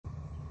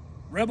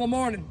Rebel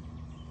morning.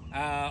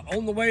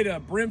 On the way to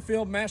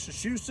Brimfield,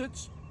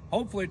 Massachusetts.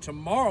 Hopefully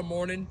tomorrow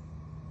morning,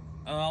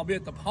 I'll be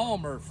at the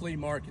Palmer Flea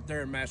Market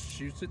there in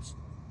Massachusetts.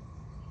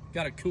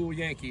 Got a cool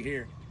Yankee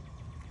here.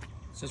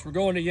 Since we're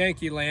going to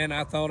Yankee Land,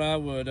 I thought I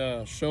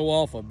would show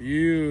off a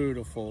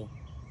beautiful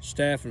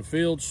Staff and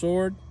Field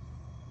sword.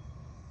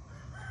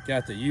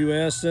 Got the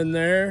US in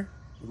there.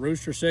 The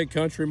rooster said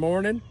country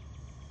morning.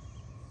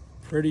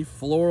 Pretty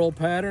floral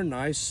pattern,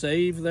 nice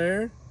save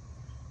there.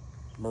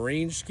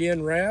 Marine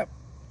skin wrap,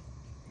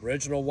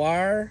 original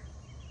wire.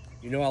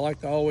 You know I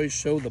like to always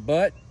show the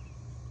butt.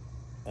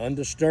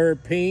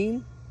 Undisturbed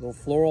peen, little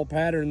floral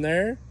pattern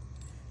there.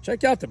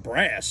 Check out the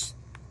brass.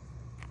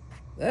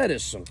 That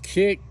is some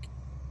kick,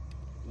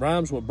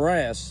 rhymes with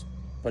brass,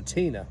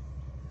 patina.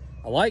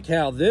 I like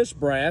how this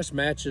brass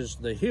matches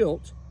the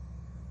hilt,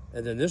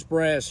 and then this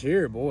brass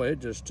here, boy,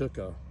 it just took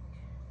a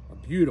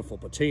beautiful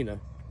patina.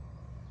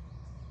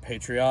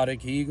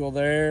 Patriotic eagle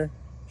there,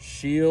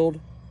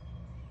 shield.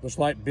 Looks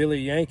like Billy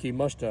Yankee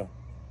must have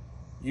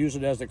used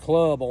it as a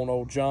club on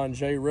old John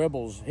J.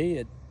 Rebel's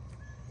head.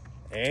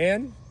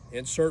 And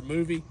insert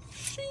movie.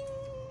 Shing.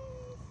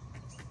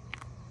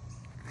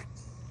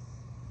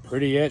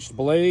 Pretty etched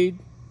blade,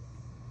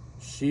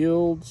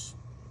 shields,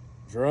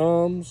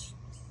 drums,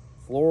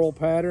 floral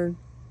pattern.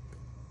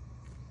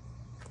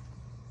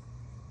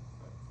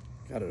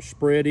 Got a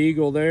spread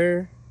eagle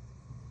there.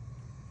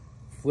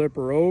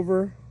 Flipper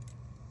over.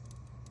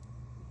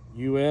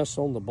 US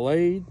on the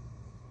blade.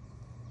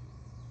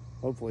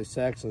 Hopefully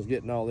Saxon's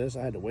getting all this.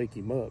 I had to wake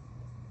him up.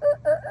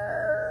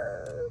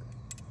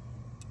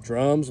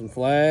 Drums and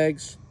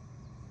flags.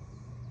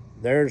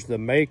 There's the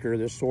maker.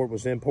 This sword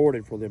was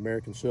imported for the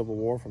American Civil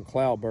War from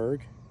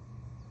Klauberg,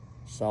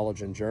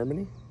 Solingen,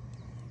 Germany.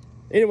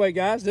 Anyway,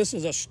 guys, this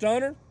is a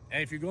stunner.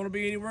 And if you're going to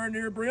be anywhere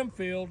near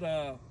Brimfield,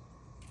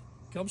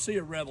 come see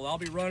a Rebel. I'll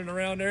be running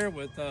around there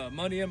with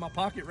money in my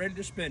pocket ready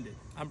to spend it.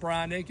 I'm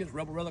Brian Akins,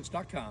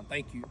 RebelRelics.com.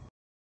 Thank you.